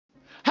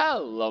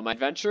Hello my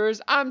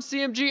adventurers, I'm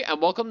CMG and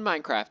welcome to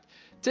Minecraft.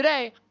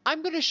 Today,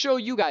 I'm going to show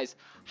you guys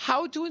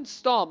how to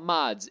install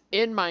mods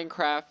in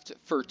Minecraft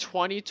for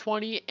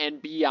 2020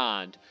 and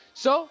beyond.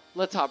 So,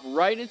 let's hop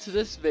right into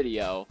this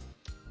video.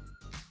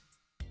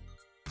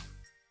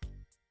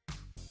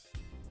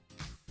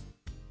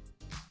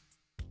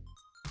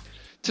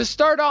 To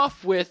start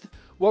off with,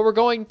 what we're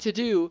going to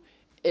do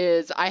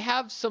is I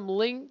have some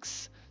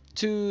links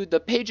to the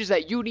pages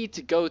that you need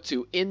to go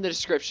to in the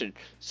description.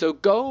 So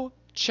go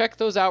check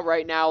those out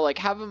right now, like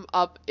have them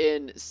up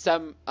in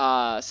some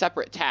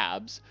separate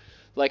tabs,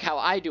 like how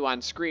I do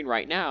on screen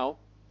right now.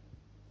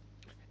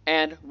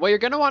 And what you're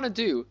going to want to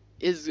do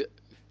is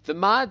the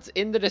mods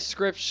in the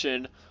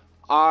description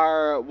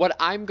are what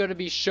I'm going to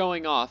be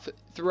showing off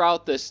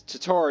throughout this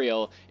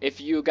tutorial if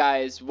you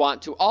guys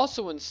want to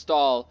also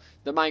install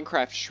the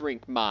Minecraft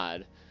Shrink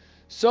mod.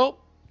 So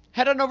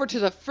head on over to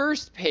the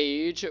first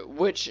page,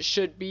 which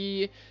should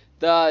be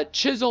the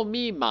Chisel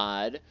Me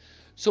mod.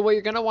 So what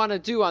you're going to want to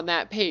do on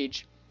that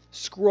page,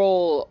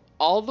 scroll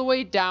all the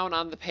way down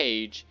on the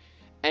page,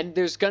 and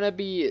there's going to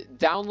be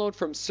download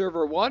from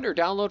server 1 or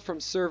download from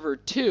server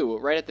 2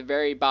 right at the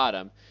very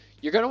bottom.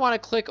 You're going to want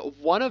to click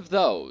one of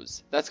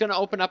those. That's going to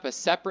open up a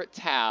separate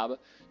tab.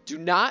 Do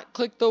not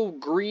click the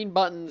green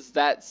buttons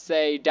that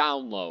say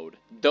download.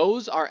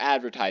 Those are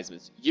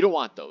advertisements. You don't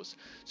want those.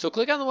 So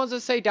click on the ones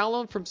that say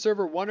download from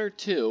server 1 or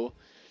 2.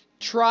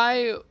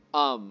 Try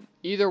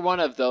either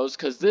one of those,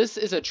 because this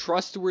is a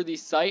trustworthy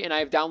site and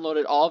I've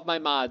downloaded all of my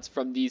mods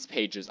from these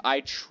pages. I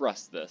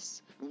trust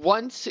this.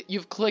 Once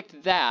you've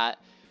clicked that,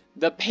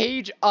 the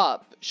page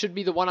up should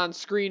be the one on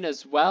screen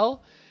as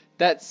well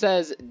that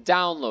says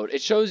download.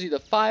 It shows you the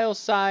file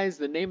size,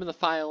 the name of the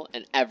file,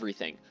 and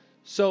everything.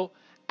 So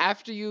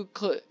after you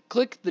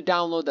click the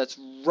download, that's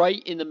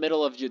right in the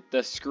middle of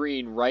the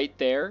screen right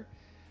there,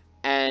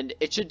 and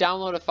it should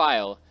download a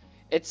file.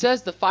 It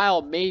says the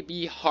file may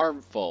be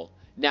harmful.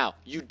 Now,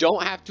 you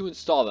don't have to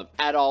install them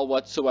at all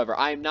whatsoever.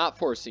 I am not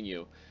forcing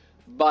you.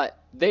 But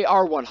they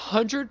are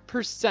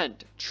 100%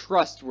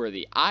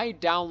 trustworthy. I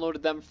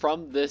downloaded them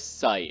from this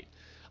site.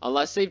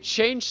 Unless they've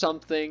changed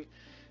something,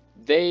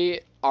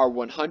 they are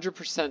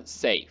 100%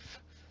 safe.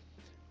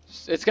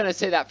 It's going to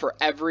say that for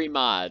every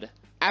mod.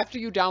 After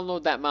you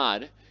download that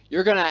mod,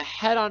 you're going to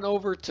head on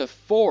over to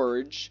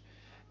Forge,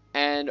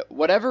 and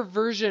whatever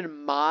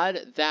version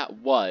mod that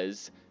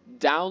was,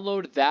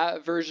 download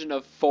that version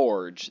of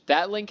Forge.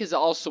 That link is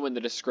also in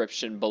the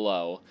description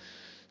below.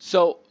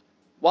 So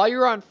while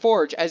you're on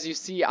Forge, as you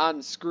see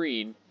on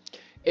screen,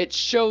 it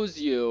shows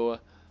you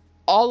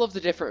all of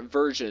the different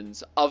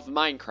versions of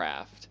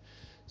Minecraft.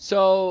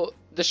 So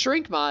the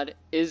Shrink mod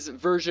is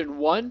version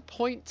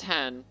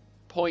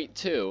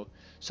 1.10.2.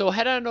 So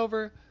head on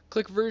over,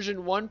 click version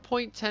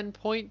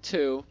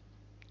 1.10.2,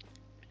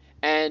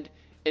 and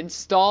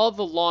install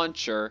the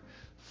launcher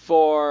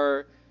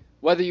for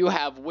whether you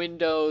have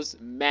Windows,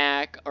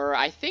 Mac, or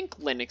I think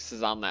Linux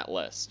is on that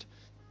list.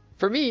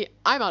 For me,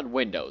 I'm on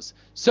Windows,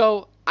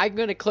 so I'm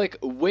going to click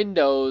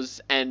Windows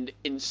and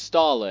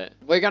install it.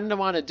 What you're going to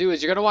want to do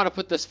is you're going to want to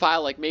put this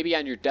file like maybe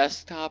on your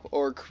desktop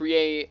or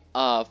create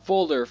a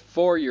folder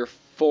for your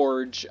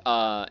Forge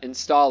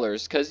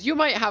installers, because you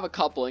might have a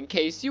couple in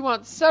case you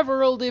want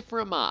several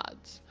different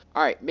mods.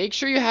 Alright, make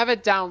sure you have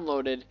it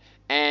downloaded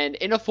and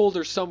in a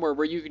folder somewhere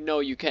where you know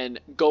you can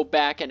go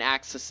back and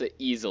access it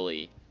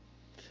easily.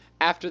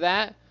 After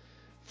that,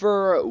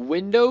 for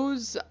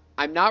Windows,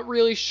 I'm not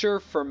really sure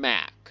for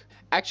Mac.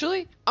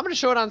 Actually, I'm going to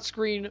show it on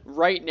screen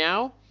right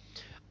now.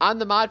 On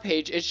the mod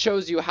page, it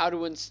shows you how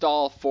to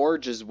install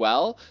Forge as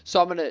well.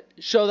 So I'm going to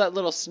show that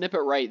little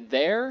snippet right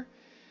there.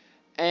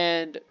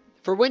 And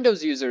for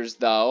Windows users,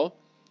 though,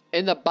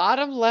 in the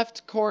bottom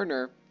left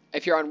corner,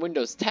 if you're on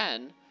Windows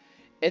 10,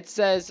 it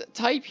says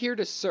type here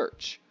to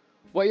search.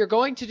 What you're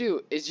going to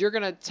do is you're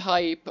going to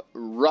type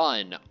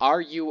run,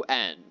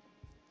 R-U-N.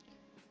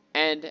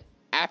 And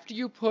after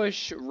you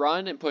push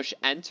run and push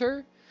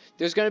enter,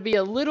 there's going to be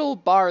a little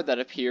bar that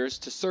appears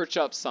to search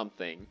up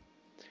something.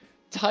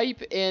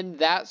 Type in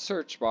that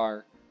search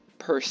bar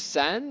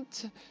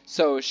 %,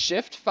 so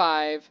shift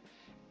 5,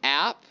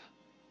 app,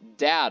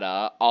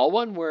 data, all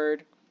one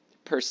word,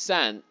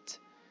 %,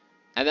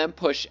 and then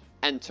push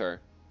enter.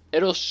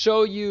 It'll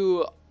show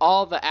you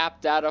all the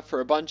app data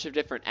for a bunch of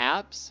different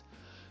apps.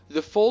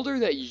 The folder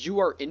that you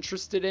are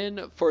interested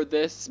in for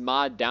this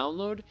mod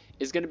download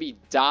is going to be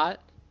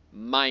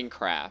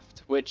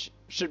 .minecraft, which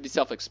should be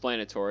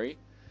self-explanatory.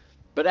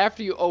 But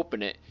after you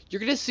open it,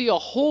 you're going to see a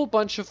whole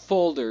bunch of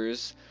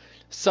folders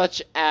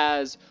such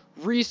as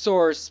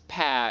resource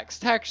packs,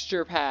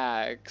 texture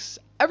packs,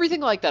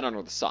 everything like that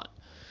under the sun.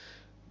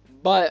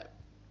 But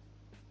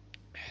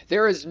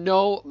there is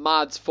no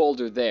mods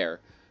folder there.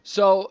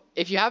 So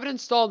if you haven't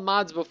installed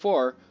mods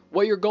before,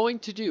 what you're going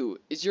to do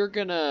is you're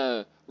going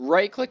to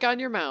right click on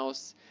your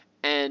mouse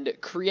and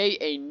create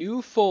a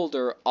new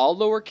folder, all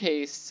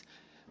lowercase,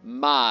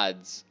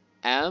 mods,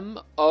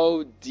 M-O-D-S.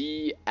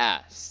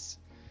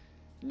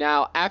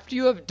 Now, after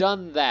you have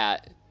done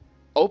that,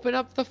 open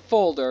up the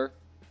folder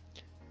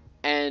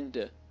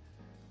and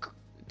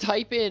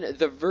type in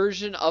the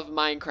version of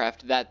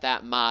Minecraft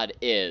that mod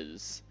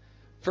is.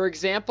 For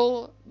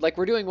example, like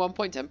we're doing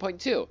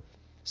 1.10.2.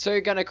 So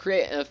you're going to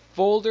create a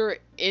folder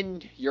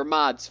in your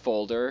mods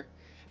folder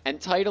and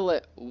title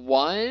it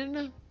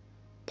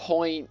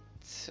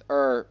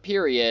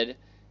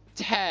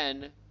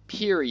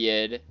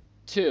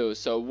 1.10.2.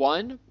 So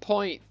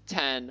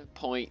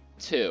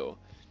 1.10.2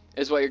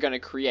 is what you're going to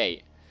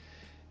create.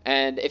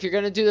 And if you're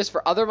going to do this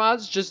for other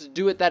mods, just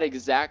do it that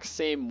exact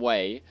same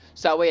way,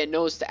 so that way it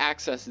knows to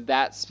access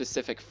that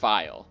specific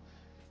file.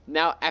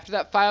 Now, after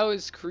that file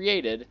is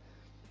created,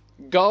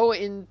 go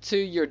into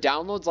your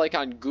downloads, like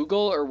on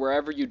Google or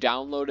wherever you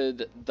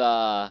downloaded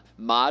the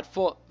mod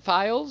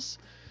files.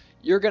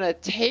 You're going to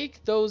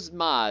take those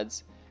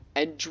mods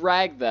and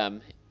drag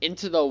them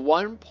into the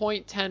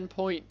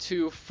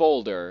 1.10.2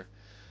 folder,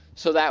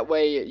 so that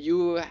way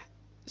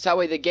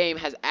the game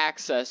has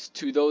access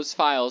to those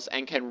files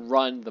and can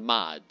run the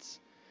mods.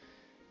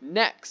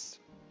 Next,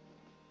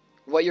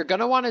 what you're going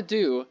to want to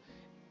do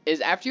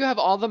is, after you have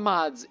all the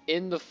mods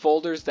in the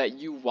folders that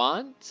you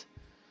want,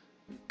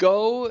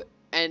 go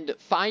and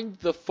find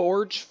the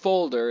Forge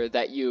folder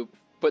that you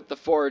put the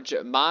Forge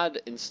mod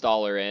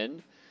installer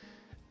in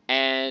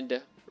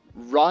and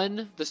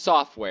run the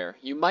software.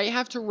 You might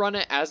have to run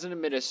it as an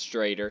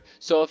administrator,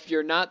 so if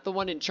you're not the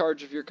one in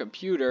charge of your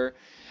computer,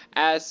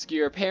 ask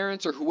your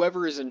parents or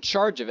whoever is in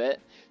charge of it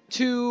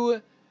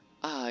to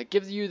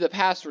give you the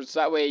password, so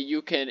that way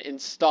you can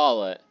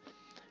install it.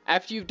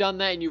 After you've done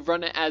that and you've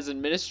run it as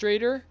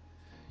administrator,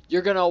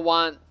 you're going to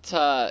want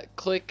to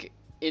click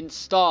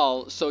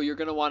install. So you're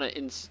going to want to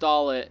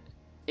install it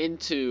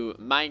into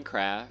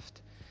Minecraft.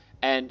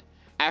 And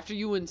after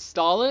you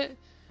install it,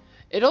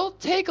 it'll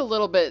take a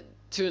little bit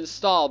to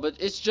install, but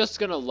it's just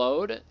going to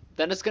load.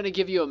 Then it's going to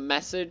give you a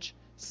message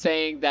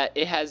saying that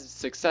it has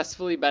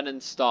successfully been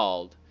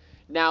installed.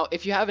 Now,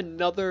 if you have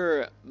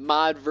another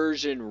mod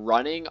version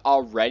running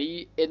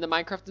already in the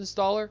Minecraft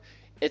installer,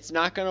 it's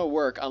not going to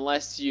work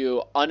unless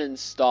you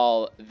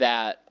uninstall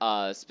that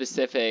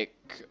specific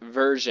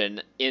version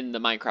in the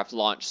Minecraft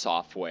launch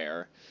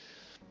software.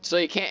 So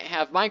you can't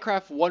have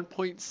Minecraft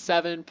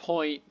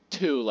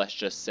 1.7.2, let's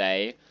just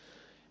say,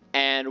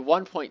 and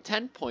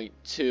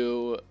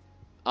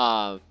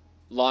 1.10.2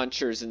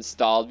 launchers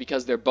installed,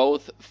 because they're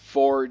both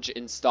Forge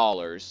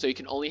installers, so you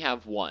can only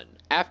have one.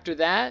 After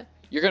that,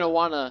 you're going to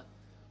want to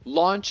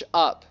launch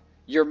up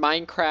your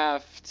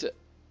Minecraft,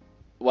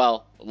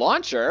 well,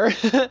 launcher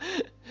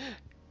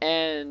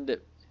and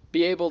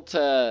be able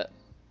to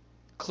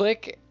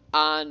click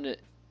on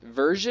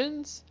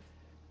versions,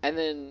 and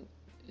then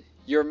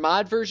your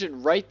mod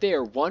version right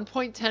there,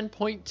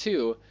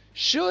 1.10.2,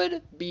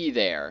 should be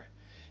there.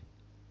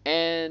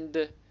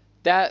 And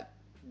that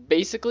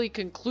basically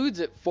concludes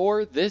it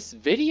for this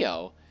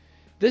video.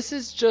 This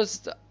is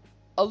just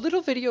a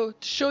little video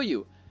to show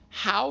you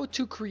how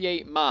to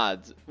create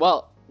mods,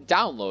 well,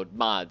 download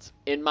mods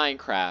in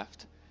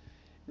Minecraft.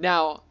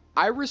 Now,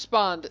 I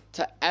respond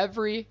to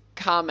every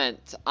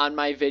comment on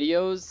my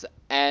videos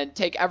and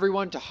take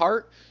everyone to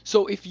heart,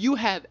 so if you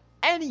have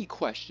any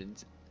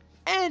questions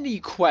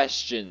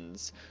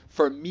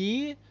for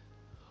me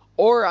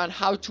or on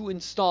how to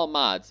install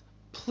mods,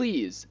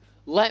 please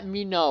let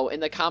me know in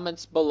the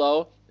comments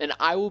below, and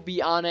I will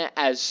be on it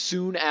as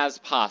soon as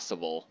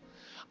possible.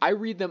 I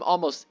read them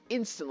almost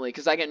instantly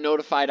because I get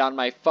notified on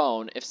my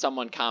phone if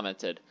someone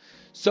commented.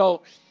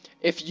 So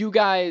if you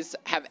guys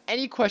have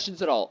any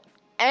questions at all,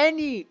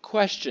 any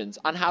questions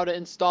on how to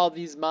install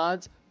these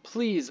mods,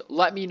 please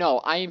let me know.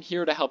 I am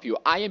here to help you.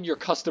 I am your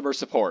customer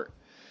support.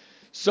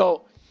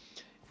 So,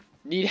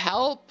 need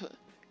help?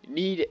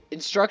 Need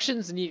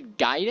instructions? Need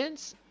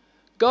guidance?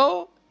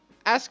 Go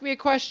ask me a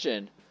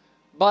question.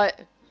 But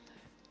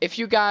if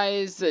you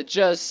guys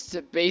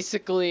just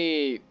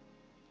basically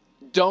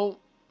don't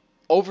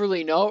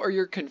overly know, or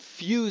you're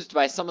confused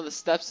by some of the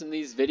steps in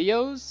these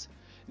videos,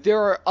 there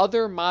are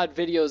other mod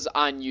videos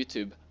on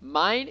YouTube.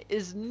 Mine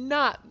is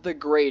not the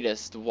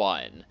greatest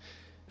one.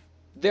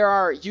 There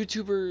are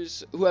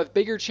YouTubers who have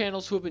bigger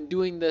channels who have been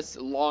doing this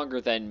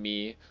longer than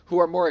me, who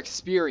are more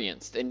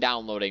experienced in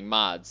downloading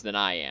mods than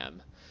I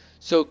am.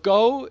 So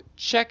go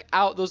check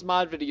out those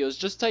mod videos.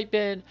 Just type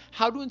in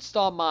how to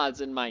install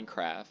mods in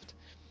Minecraft.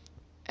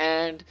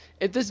 And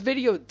if this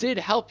video did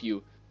help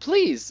you,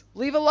 please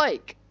leave a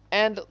like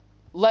and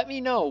let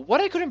me know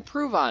what I could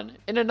improve on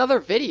in another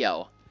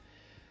video.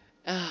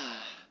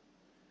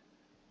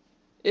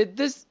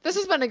 This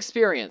has been an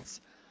experience.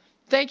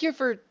 Thank you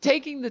for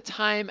taking the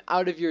time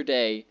out of your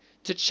day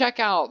to check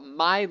out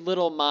my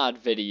little mod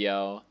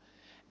video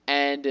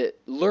and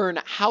learn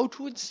how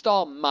to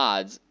install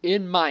mods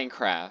in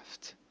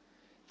Minecraft.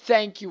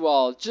 Thank you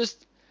all.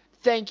 Just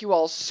thank you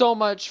all so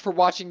much for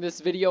watching this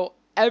video.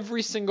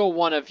 Every single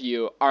one of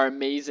you are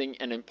amazing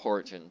and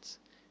important.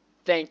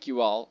 Thank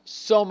you all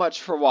so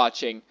much for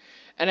watching,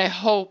 and I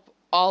hope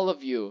all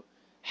of you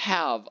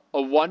have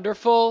a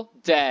wonderful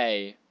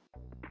day.